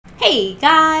Hey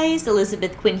guys,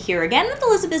 Elizabeth Quinn here again with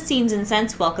Elizabeth's Seams and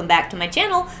Scents. Welcome back to my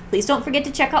channel. Please don't forget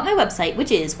to check out my website,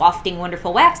 which is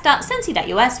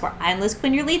waftingwonderfulwax.scentsy.us, where I'm Liz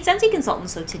Quinn, your lead Scentsy consultant.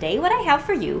 So today what I have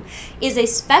for you is a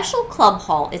special club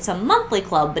haul. It's a monthly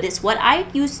club, but it's what I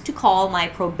used to call my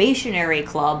probationary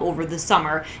club over the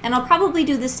summer, and I'll probably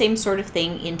do the same sort of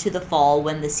thing into the fall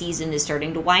when the season is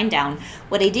starting to wind down.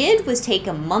 What I did was take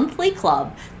a monthly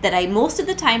club that I most of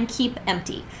the time keep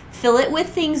empty, fill it with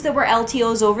things that were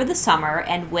LTOs over the summer,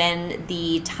 and when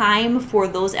the time for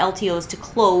those LTOs to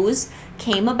close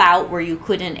came about where you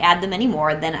couldn't add them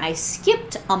anymore, then I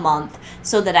skipped a month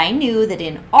so that I knew that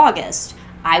in August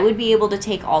I would be able to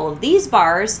take all of these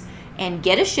bars and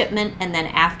get a shipment, and then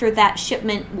after that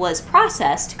shipment was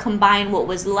processed, combine what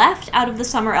was left out of the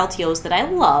summer LTOs that I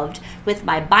loved with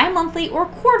my bi-monthly or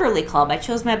quarterly club. I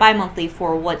chose my bi-monthly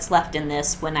for what's left in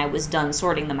this when I was done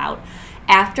sorting them out,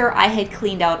 after I had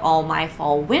cleaned out all my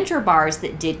fall-winter bars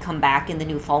that did come back in the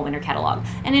new fall-winter catalog.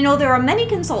 And I know there are many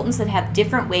consultants that have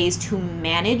different ways to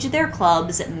manage their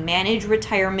clubs, manage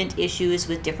retirement issues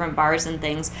with different bars and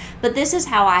things, but this is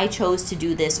how I chose to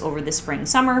do this over the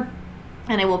spring-summer.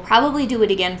 And I will probably do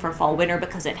it again for fall-winter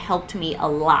because it helped me a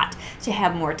lot to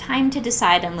have more time to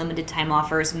decide on limited time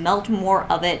offers, melt more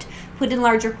of it, put in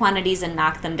larger quantities and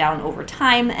knock them down over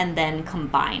time, and then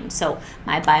combine. So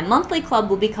my bi-monthly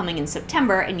club will be coming in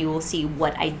September, and you will see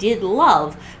what I did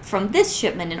love from this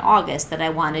shipment in August that I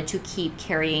wanted to keep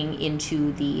carrying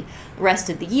into the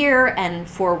rest of the year and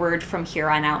forward from here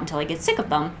on out until I get sick of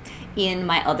them in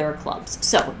my other clubs.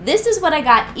 So this is what I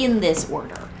got in this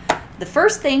order. The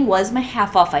first thing was my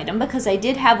half-off item because I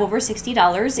did have over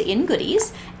 $60 in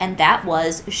goodies, and that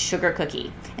was Sugar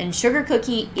Cookie. And Sugar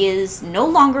Cookie is no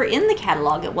longer in the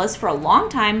catalog. It was for a long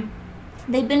time.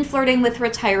 They've been flirting with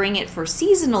retiring it for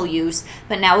seasonal use,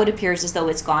 but now it appears as though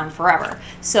it's gone forever.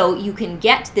 So you can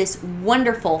get this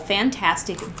wonderful,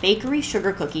 fantastic bakery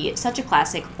sugar cookie. It's such a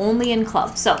classic, only in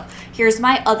club. So here's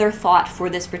my other thought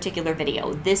for this particular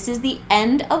video. This is the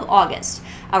end of August.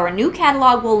 Our new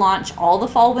catalog will launch all the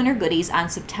fall-winter goodies on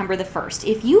September the 1st.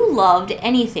 If you loved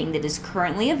anything that is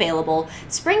currently available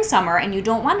spring-summer and you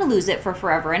don't want to lose it for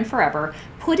forever and forever,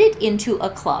 put it into a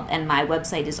club, and my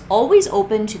website is always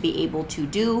open to be able to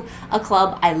do a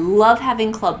club. I love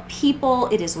having club people.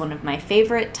 It is one of my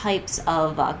favorite types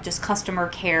of just customer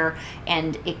care,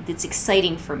 and it's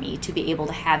exciting for me to be able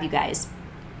to have you guys,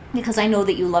 because I know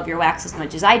that you love your wax as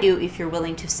much as I do if you're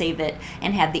willing to save it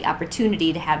and have the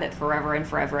opportunity to have it forever and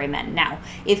forever, amen. Now,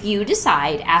 if you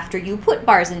decide after you put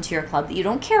bars into your club that you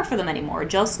don't care for them anymore,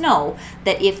 just know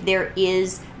that if there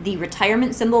is the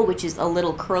retirement symbol, which is a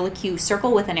little curlicue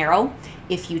circle with an arrow,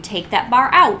 if you take that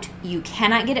bar out, you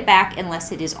cannot get it back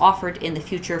unless it is offered in the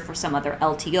future for some other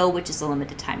LTO, which is a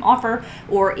limited time offer,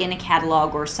 or in a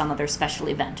catalog or some other special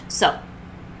event. So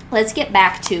let's get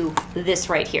back to this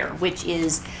right here, which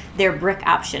is their brick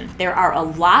option. There are a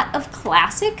lot of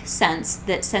classic scents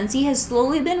that Scentsy has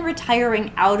slowly been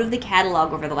retiring out of the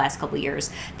catalog over the last couple of years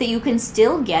that you can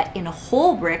still get in a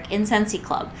whole brick in Scentsy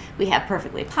Club. We have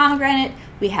Perfectly Pomegranate,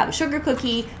 we have a Sugar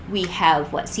Cookie, we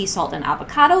have Sea Salt and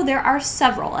Avocado. There are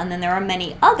several, and then there are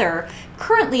many other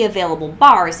currently available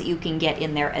bars that you can get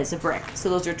in there as a brick. So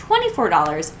those are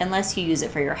 $24 unless you use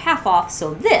it for your half off.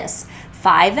 So this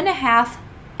 5.5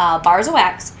 bars of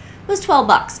wax was 12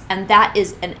 bucks, and that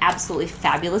is an absolutely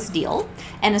fabulous deal.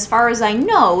 And as far as I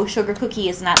know, Sugar Cookie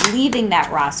is not leaving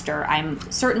that roster. I'm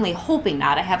certainly hoping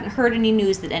not. I haven't heard any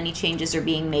news that any changes are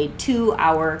being made to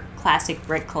our classic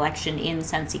brick collection in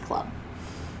Scentsy Club.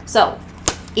 So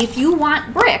if you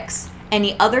want bricks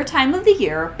any other time of the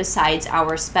year besides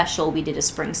our special, we did a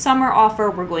spring summer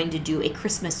offer, we're going to do a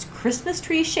Christmas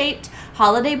tree shaped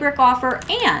holiday brick offer,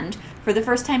 and for the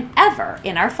first time ever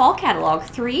in our fall catalog,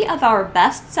 3 of our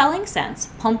best-selling scents,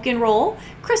 Pumpkin Roll,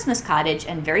 Christmas Cottage,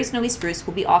 and Very Snowy Spruce,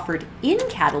 will be offered in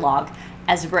catalog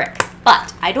as a brick.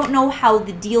 But I don't know how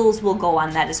the deals will go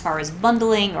on that as far as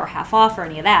bundling or half off or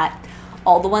any of that.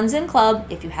 All the ones in club,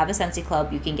 if you have a Scentsy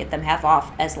Club, you can get them half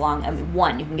off as long,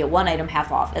 you can get one item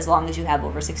half off as long as you have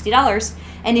over $60.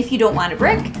 And if you don't want a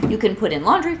brick, you can put in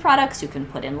laundry products, you can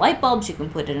put in light bulbs, you can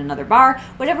put in another bar,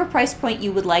 whatever price point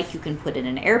you would like, you can put in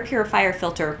an air purifier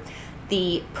filter.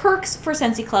 The perks for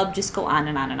Scentsy Club just go on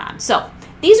and on and on. So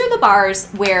these are the bars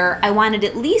where I wanted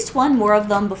at least one more of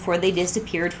them before they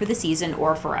disappeared for the season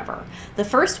or forever. The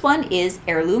first one is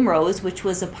Heirloom Rose, which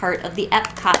was a part of the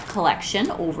Epcot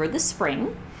collection over the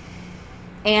spring.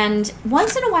 And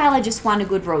once in a while, I just want a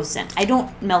good rose scent. I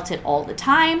don't melt it all the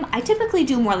time. I typically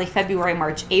do more like February,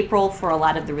 March, April for a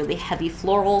lot of the really heavy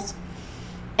florals.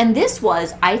 And this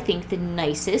was, I think, the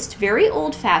nicest, very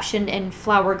old-fashioned and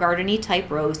flower garden-y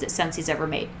type rose that Scentsy's ever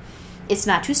made. It's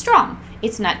not too strong.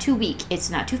 It's not too weak. It's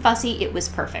not too fussy. It was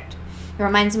perfect. It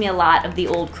reminds me a lot of the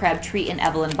old Crabtree and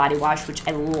Evelyn body wash, which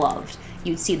I loved.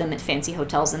 You'd see them at fancy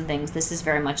hotels and things. This is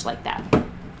very much like that.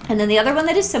 And then the other one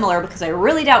that is similar, because I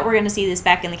really doubt we're going to see this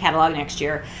back in the catalog next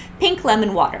year, Pink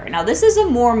Lemon Water. Now this is a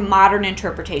more modern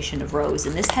interpretation of rose,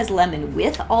 and this has lemon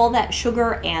with all that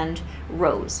sugar and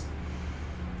rose.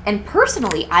 And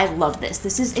personally, I love this.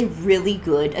 This is a really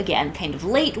good, again, kind of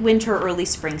late winter, early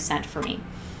spring scent for me.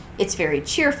 It's very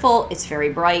cheerful, it's very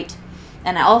bright,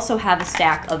 and I also have a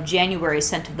stack of January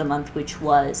scent of the month, which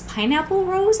was Pineapple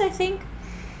Rose, I think.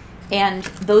 And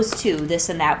those two, this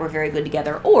and that, were very good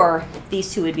together, or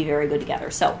these two would be very good together.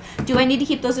 So do I need to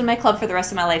keep those in my club for the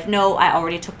rest of my life? No, I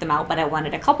already took them out, but I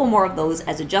wanted a couple more of those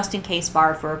as a just-in-case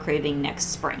bar for a craving next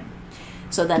spring.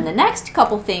 So then the next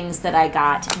couple things that I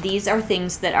got, these are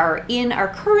things that are in our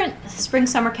current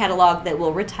spring-summer catalog that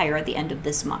will retire at the end of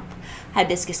this month.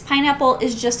 Hibiscus Pineapple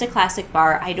is just a classic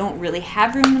bar. I don't really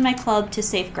have room in my club to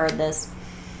safeguard this,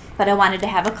 but I wanted to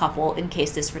have a couple in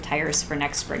case this retires for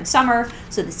next spring summer.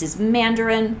 So this is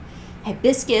Mandarin,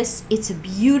 Hibiscus. It's a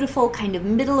beautiful kind of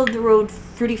middle of the road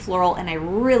fruity floral, and I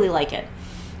really like it.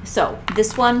 So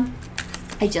this one,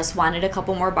 I just wanted a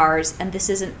couple more bars, and this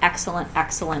is an excellent,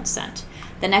 excellent scent.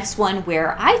 The next one,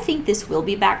 where I think this will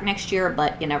be back next year,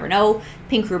 but you never know,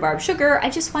 Pink Rhubarb Sugar. I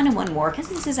just wanted one more because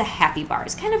this is a happy bar.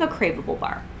 It's kind of a craveable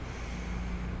bar.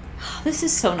 This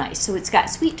is so nice. So it's got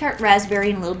sweet tart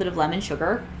raspberry and a little bit of lemon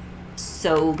sugar.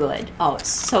 So good. Oh, it's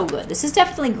so good. This has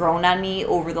definitely grown on me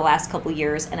over the last couple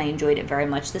years, and I enjoyed it very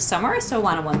much this summer, so I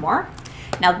wanted one more.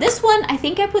 Now this one, I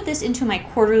think I put this into my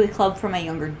quarterly club for my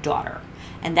younger daughter,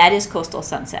 and that is Coastal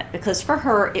Sunset, because for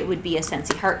her it would be a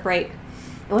Scentsy Heartbreak.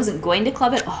 I wasn't going to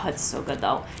club it. Oh, it's so good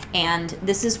though. And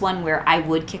this is one where I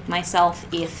would kick myself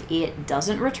if it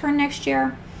doesn't return next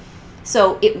year.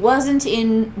 So it wasn't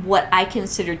in what I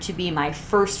considered to be my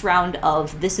first round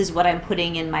of this is what I'm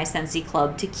putting in my Scentsy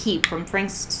club to keep from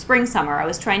spring summer. I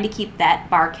was trying to keep that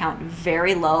bar count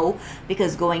very low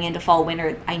because going into fall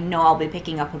winter, I know I'll be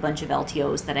picking up a bunch of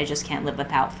LTOs that I just can't live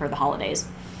without for the holidays.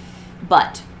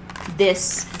 But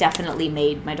this definitely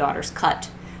made my daughter's cut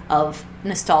of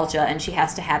nostalgia, and she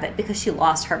has to have it because she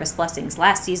lost Harvest Blessings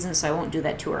last season, so I won't do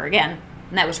that to her again.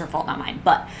 And that was her fault, not mine.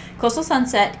 But Coastal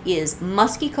Sunset is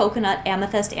musky coconut,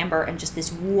 amethyst amber, and just this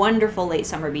wonderful late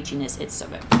summer beachiness. It's so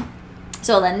good.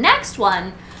 So the next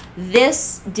one,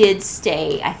 this did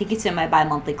stay. I think it's in my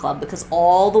bi-monthly club because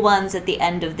all the ones at the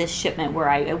end of this shipment where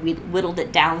I whittled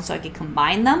it down so I could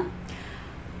combine them,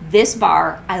 this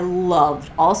bar I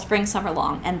loved all spring, summer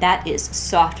long, and that is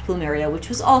Soft Plumeria, which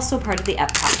was also part of the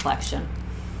Epcot collection.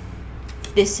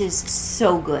 This is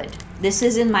so good. This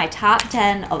is in my top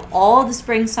 10 of all the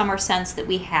spring summer scents that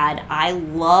we had. I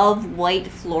love white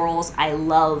florals. I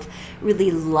love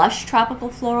really lush tropical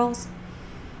florals.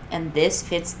 And this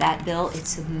fits that bill.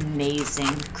 It's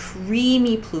amazing.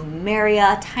 Creamy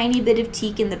plumeria, tiny bit of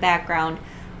teak in the background.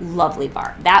 Lovely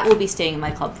bar. That will be staying in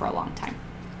my club for a long time.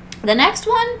 The next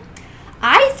one,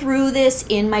 I threw this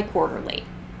in my quarterly.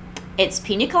 It's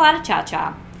Pina Colada Cha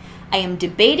Cha. I am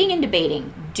debating and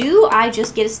debating. Do I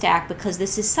just get a stack because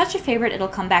this is such a favorite it'll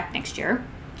come back next year?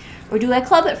 Or do I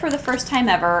club it for the first time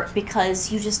ever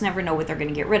because you just never know what they're going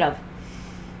to get rid of?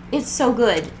 It's so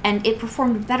good, and it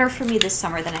performed better for me this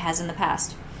summer than it has in the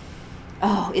past.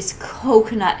 Oh, it's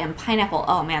coconut and pineapple.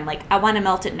 Oh man, like I want to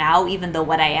melt it now, even though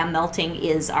what I am melting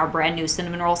is our brand new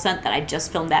cinnamon roll scent that I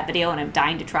just filmed that video and I'm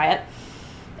dying to try it.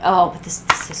 Oh, but this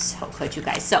is so good, you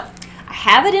guys. So I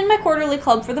have it in my quarterly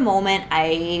club for the moment.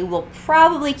 I will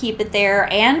probably keep it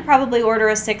there and probably order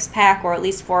a 6-pack or at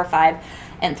least 4 or 5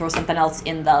 and throw something else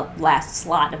in the last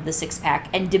slot of the 6-pack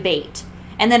and debate.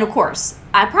 And then, of course,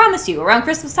 I promise you, around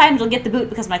Christmas time, it'll get the boot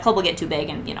because my club will get too big,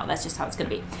 and, you know, that's just how it's going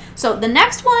to be. So the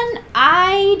next one,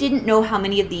 I didn't know how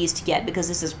many of these to get because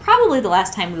this is probably the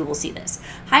last time we will see this.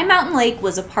 High Mountain Lake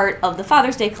was a part of the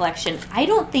Father's Day collection. I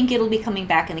don't think it'll be coming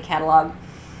back in the catalog.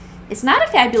 It's not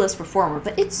a fabulous performer,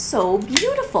 but it's so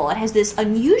beautiful. It has this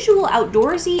unusual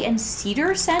outdoorsy and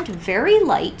cedar scent, very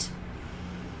light,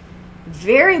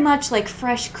 very much like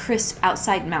fresh, crisp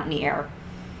outside mountainy air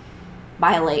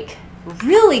by a lake.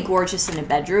 Really gorgeous in a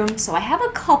bedroom, so I have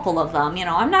a couple of them. You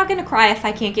know, I'm not going to cry if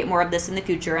I can't get more of this in the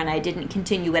future, and I didn't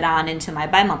continue it on into my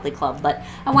bi-monthly club, but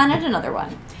I wanted another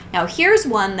one. Now here's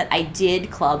one that I did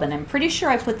club, and I'm pretty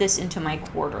sure I put this into my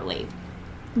quarterly.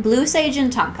 Blue Sage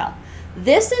and Tonka.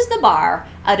 This is the bar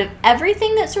out of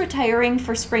everything that's retiring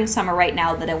for spring summer right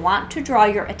now that I want to draw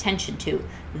your attention to.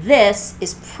 This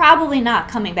is probably not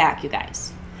coming back, you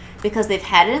guys, because they've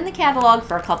had it in the catalog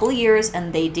for a couple of years,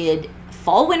 and they did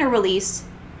fall winter release,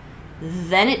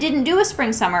 then it didn't do a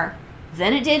spring summer,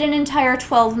 Then it did an entire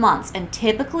 12 months. And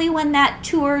typically when that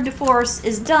tour de force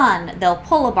is done, they'll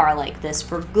pull a bar like this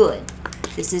for good.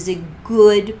 This is a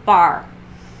good bar.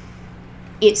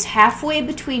 It's halfway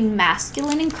between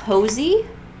masculine and cozy.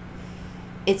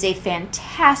 It's a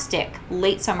fantastic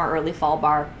late summer, early fall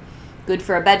bar. Good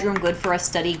for a bedroom, good for a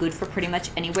study, good for pretty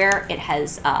much anywhere. It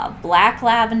has black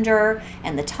lavender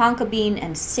and the tonka bean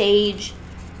and sage.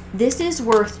 This is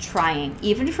worth trying.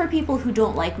 Even for people who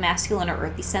don't like masculine or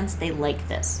earthy scents, they like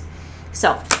this.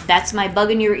 So that's my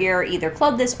bug in your ear. Either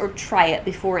club this or try it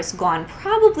before it's gone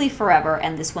probably forever,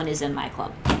 and this one is in my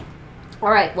club.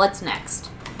 All right, what's next?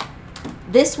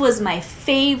 This was my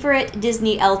favorite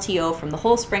Disney LTO from the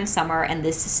whole spring summer, and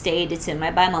this stayed. It's in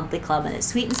my bi-monthly club, and it's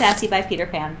Sweet and Sassy by Peter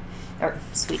Pan. Or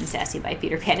Sweet and Sassy by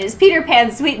Peter Pan. It's Peter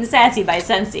Pan Sweet and Sassy by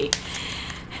Scentsy.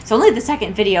 It's only the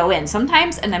second video in.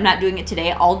 Sometimes, and I'm not doing it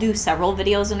today, I'll do several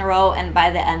videos in a row, and by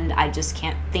the end, I just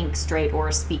can't think straight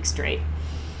or speak straight.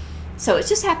 So it's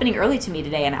just happening early to me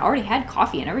today, and I already had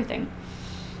coffee and everything.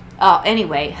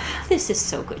 Anyway, this is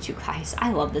so good, you guys.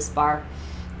 I love this bar.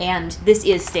 And this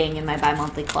is staying in my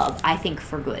bi-monthly club, I think,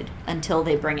 for good, until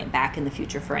they bring it back in the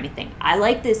future for anything. I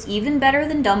like this even better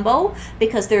than Dumbo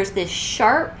because there's this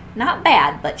sharp, not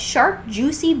bad, but sharp,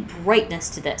 juicy brightness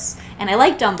to this. And I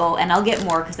like Dumbo, and I'll get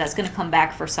more because that's going to come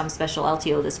back for some special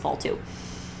LTO this fall, too.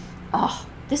 Oh,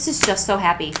 this is just so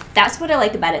happy. That's what I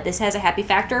like about it. This has a happy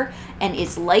factor, and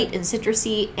it's light and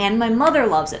citrusy, and my mother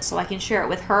loves it, so I can share it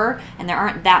with her, and there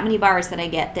aren't that many bars that I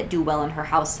get that do well in her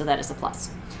house, so that is a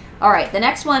plus. All right, the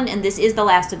next one, and this is the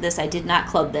last of this. I did not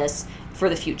club this for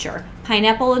the future.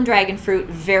 Pineapple and dragon fruit,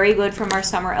 very good from our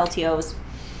summer LTOs.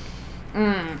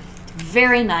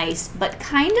 Very nice, but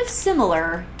kind of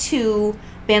similar to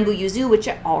bamboo yuzu, which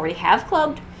I already have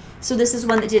clubbed. So this is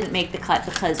one that didn't make the cut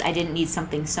because I didn't need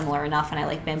something similar enough, and I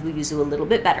like bamboo yuzu a little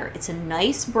bit better. It's a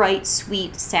nice, bright,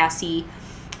 sweet, sassy,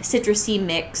 citrusy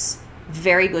mix.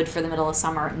 Very good for the middle of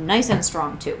summer. Nice and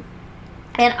strong, too.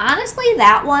 And honestly,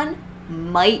 that one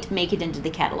might make it into the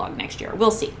catalog next year.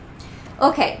 We'll see.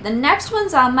 Okay, the next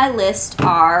ones on my list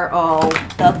are, oh,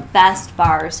 the best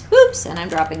bars. Oops, and I'm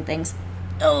dropping things.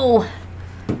 Oh,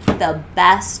 the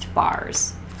best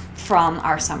bars from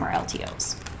our summer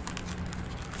LTOs.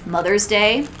 Mother's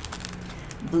Day,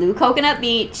 Blue Coconut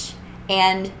Beach,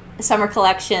 and Summer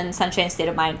Collection, Sunshine State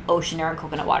of Mind, Ocean Air, and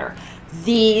Coconut Water.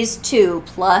 These two,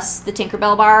 plus the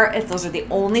Tinkerbell bar, if those are the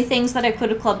only things that I could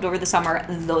have clubbed over the summer,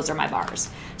 those are my bars.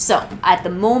 So at the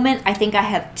moment, I think I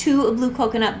have 2 of Blue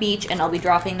Coconut Beach, and I'll be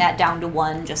dropping that down to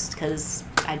 1 just because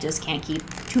I just can't keep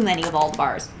too many of all the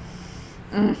bars.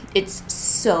 It's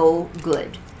so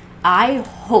good. I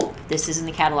hope this is in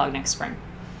the catalog next spring.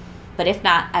 But if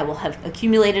not, I will have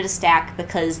accumulated a stack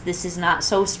because this is not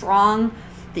so strong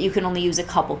that you can only use a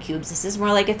couple cubes. This is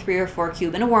more like a 3 or 4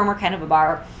 cube and a warmer kind of a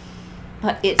bar.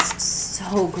 But it's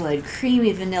so good.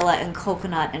 Creamy vanilla and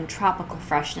coconut and tropical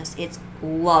freshness. It's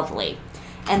lovely.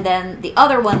 And then the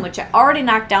other one, which I already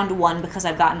knocked down to 1 because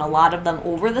I've gotten a lot of them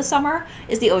over the summer,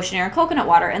 is the Ocean Air and Coconut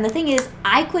Water. And the thing is,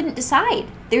 I couldn't decide.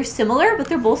 They're similar, but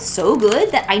they're both so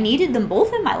good that I needed them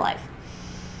both in my life.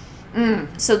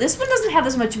 So this one doesn't have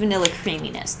as much vanilla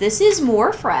creaminess. This is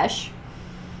more fresh.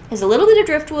 Has a little bit of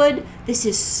driftwood. This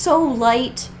is so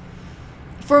light.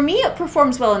 For me, it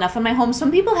performs well enough in my home.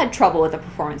 Some people had trouble with the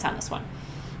performance on this one.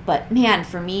 But man,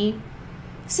 for me,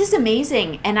 this is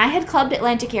amazing. And I had clubbed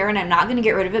Atlantic Air, and I'm not going to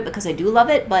get rid of it because I do love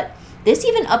it. But this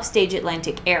even upstage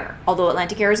Atlantic Air. Although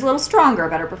Atlantic Air is a little stronger, a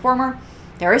better performer,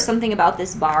 there is something about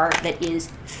this bar that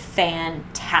is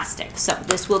fantastic. So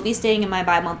this will be staying in my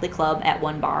bi-monthly club at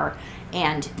 1 bar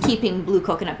and keeping Blue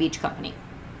Coconut Beach company.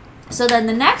 So then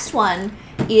the next one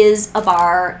is a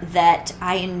bar that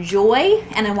I enjoy,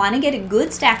 and I want to get a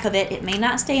good stack of it. It may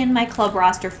not stay in my club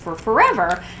roster for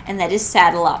forever, and that is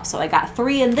Saddle Up. So I got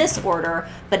 3 in this order,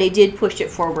 but I did push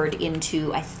it forward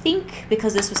into, I think,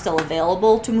 because this was still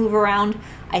available to move around,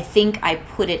 I think I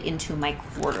put it into my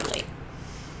quarterly.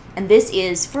 And this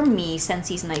is, for me,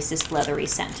 Scentsy's nicest leathery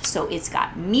scent. So it's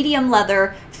got medium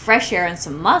leather, fresh air, and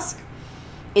some musk.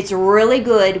 It's really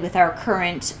good with our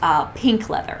current pink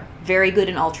leather. Very good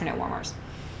in alternate warmers.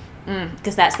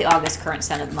 Because that's the August current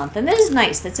scent of the month. And that is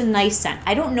nice. That's a nice scent.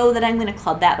 I don't know that I'm going to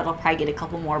club that, but I'll probably get a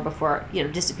couple more before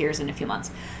it disappears in a few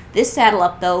months. This Saddle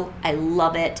Up, though, I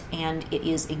love it. And it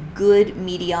is a good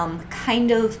medium, kind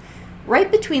of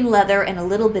right between leather and a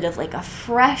little bit of like a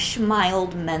fresh,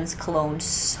 mild men's cologne.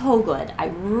 So good. I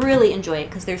really enjoy it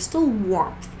because there's still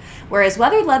warmth. Whereas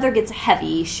weathered leather gets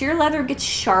heavy, sheer leather gets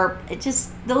sharp. It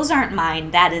just, those aren't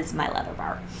mine. That is my leather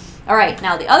bar. All right,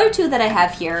 now the other 2 that I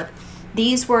have here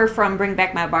These were from Bring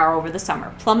Back My Bar over the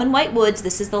summer. Plum and White Woods,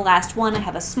 this is the last one. I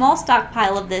have a small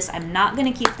stockpile of this. I'm not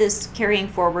going to keep this carrying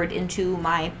forward into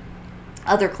my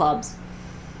other clubs.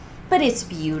 But it's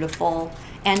beautiful,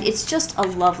 and it's just a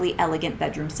lovely, elegant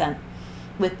bedroom scent.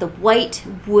 With the white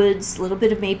woods, a little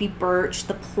bit of maybe birch,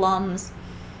 the plums.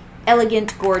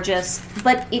 Elegant, gorgeous,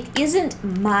 but it isn't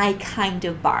my kind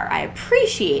of bar. I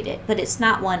appreciate it, but it's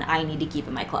not one I need to keep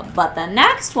in my club. But the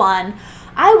next one,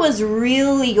 I was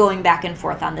really going back and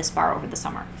forth on this bar over the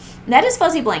summer. And that is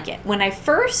Fuzzy Blanket. When I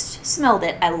first smelled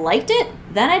it, I liked it,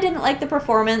 then I didn't like the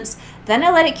performance, then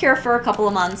I let it cure for a couple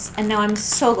of months, and now I'm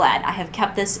so glad I have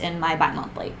kept this in my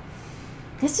bi-monthly.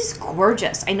 This is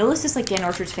gorgeous. I know this is like Dan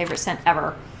Orchard's favorite scent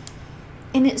ever.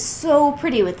 And it's so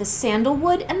pretty with the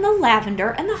sandalwood and the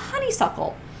lavender and the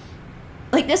honeysuckle.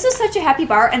 Like, this is such a happy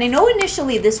bar. And I know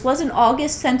initially this was an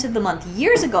August scent of the month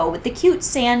years ago with the cute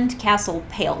sandcastle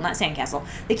pail. Not sandcastle.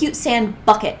 The cute sand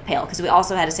bucket pail. Because we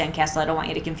also had a sandcastle. I don't want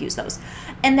you to confuse those.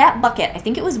 And that bucket, I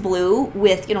think it was blue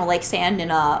with, you know, like sand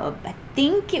in a... I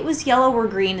think it was yellow or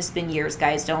green. It's been years,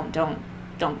 guys. Don't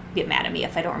get mad at me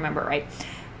if I don't remember it right.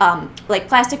 Like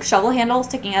plastic shovel handle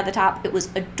sticking out the top. It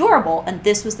was adorable, and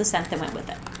this was the scent that went with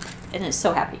it. And it's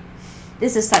so happy.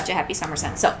 This is such a happy summer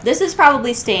scent. So this is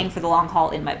probably staying for the long haul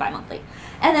in my bi-monthly.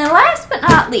 And then last but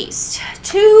not least,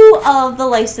 2 of the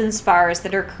licensed bars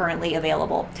that are currently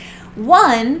available.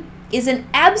 One is an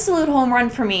absolute home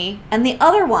run for me, and the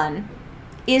other one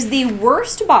is the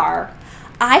worst bar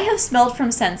I have smelled from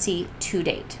Scentsy to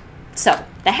date. So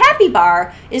the happy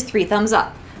bar is 3 Thumbs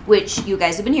Up, which you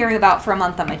guys have been hearing about for a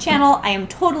month on my channel. I am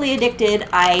totally addicted.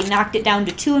 I knocked it down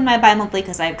to 2 in my bi-monthly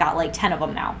because I've got like 10 of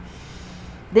them now.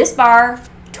 This bar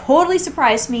totally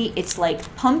surprised me. It's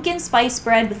like pumpkin spice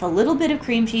bread with a little bit of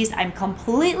cream cheese. I'm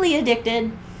completely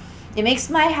addicted. It makes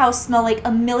my house smell like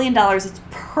 $1 million. It's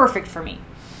perfect for me.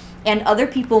 And other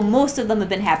people, most of them have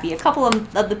been happy. A couple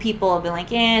of the people have been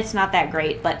like, it's not that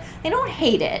great, but they don't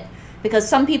hate it, because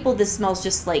some people, this smells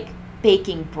just like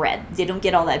baking bread. They don't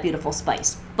get all that beautiful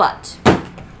spice. But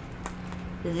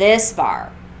this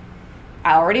bar,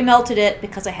 I already melted it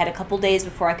because I had a couple days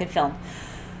before I could film.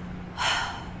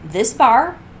 This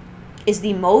bar is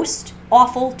the most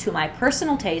awful to my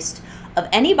personal taste of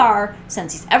any bar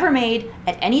Scentsy's ever made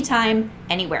at any time,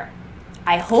 anywhere.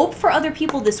 I hope for other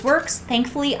people this works.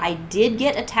 Thankfully, I did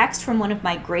get a text from one of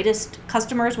my greatest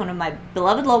customers, one of my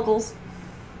beloved locals,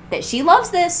 that she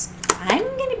loves this. I'm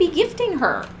going to be gifting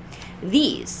her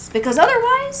these, because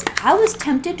otherwise I was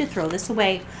tempted to throw this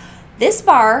away. This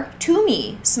bar, to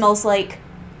me, smells like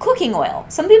cooking oil.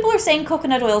 Some people are saying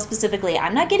coconut oil specifically.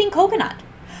 I'm not getting coconut.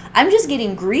 I'm just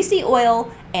getting greasy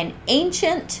oil and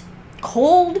ancient,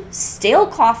 cold, stale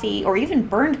coffee, or even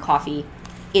burned coffee.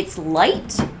 It's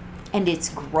light and it's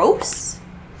gross.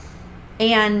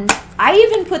 And I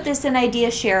even put this in Idea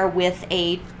Share with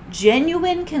a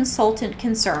genuine consultant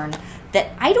concern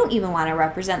that I don't even want to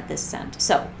represent this scent.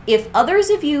 So if others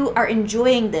of you are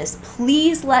enjoying this,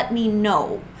 please let me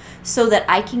know so that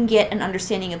I can get an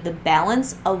understanding of the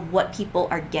balance of what people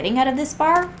are getting out of this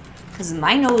bar, because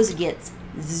my nose gets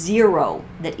 0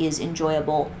 that is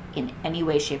enjoyable in any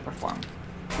way, shape, or form.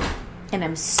 And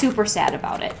I'm super sad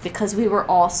about it because we were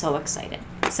all so excited.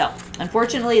 So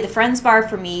unfortunately, the Friends bar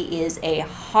for me is a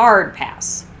hard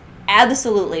pass.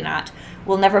 Absolutely not.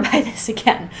 We'll never buy this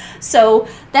again. So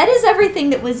that is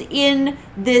everything that was in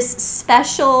this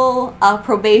special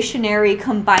probationary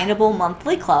combinable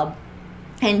monthly club.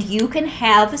 And you can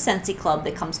have a Scentsy club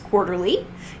that comes quarterly.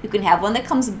 You can have one that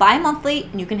comes bi-monthly,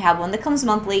 and you can have one that comes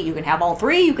monthly. You can have all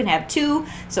 3, you can have 2.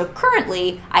 So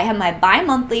currently, I have my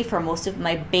bi-monthly for most of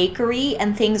my bakery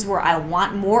and things where I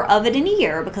want more of it in a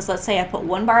year, because let's say I put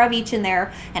 1 bar of each in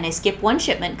there and I skip 1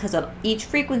 shipment, because of each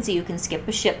frequency you can skip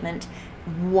a shipment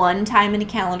 1 time in a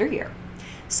calendar year.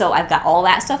 So I've got all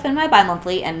that stuff in my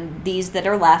bi-monthly, and these that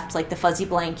are left, like the Fuzzy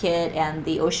Blanket and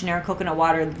the Ocean Air Coconut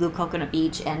Water, the Blue Coconut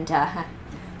Beach, and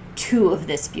 2 of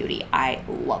this beauty. I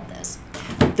love this.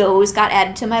 Those got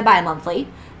added to my bi-monthly,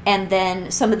 and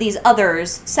then some of these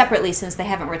others separately, since they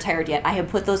haven't retired yet, I have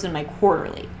put those in my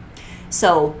quarterly.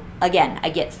 So again, I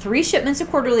get 3 shipments of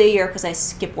quarterly a year because I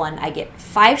skip 1. I get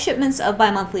 5 shipments of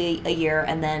bi-monthly a year,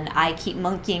 and then I keep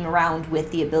monkeying around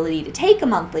with the ability to take a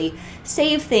monthly,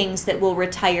 save things that will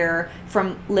retire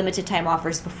from limited time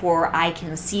offers before I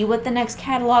can see what the next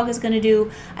catalog is going to do.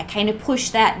 I kind of push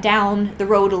that down the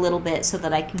road a little bit so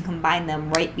that I can combine them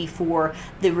right before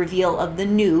the reveal of the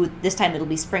new, this time it'll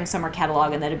be spring summer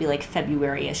catalog, and that'll be like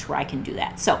February-ish where I can do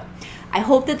that. So I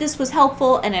hope that this was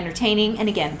helpful and entertaining. And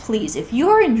again, please, if you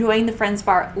are enjoying the Friends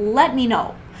bar, let me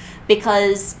know,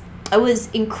 because I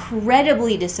was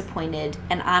incredibly disappointed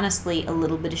and honestly a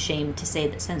little bit ashamed to say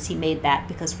that Scentsy made that,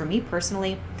 because for me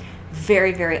personally,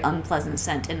 very, very unpleasant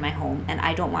scent in my home, and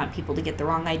I don't want people to get the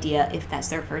wrong idea if that's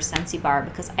their first Scentsy bar,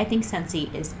 because I think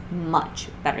Scentsy is much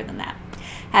better than that.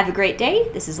 Have a great day.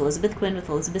 This is Elizabeth Quinn with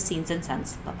Elizabeth Scenes and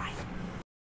Scents. Bye-bye.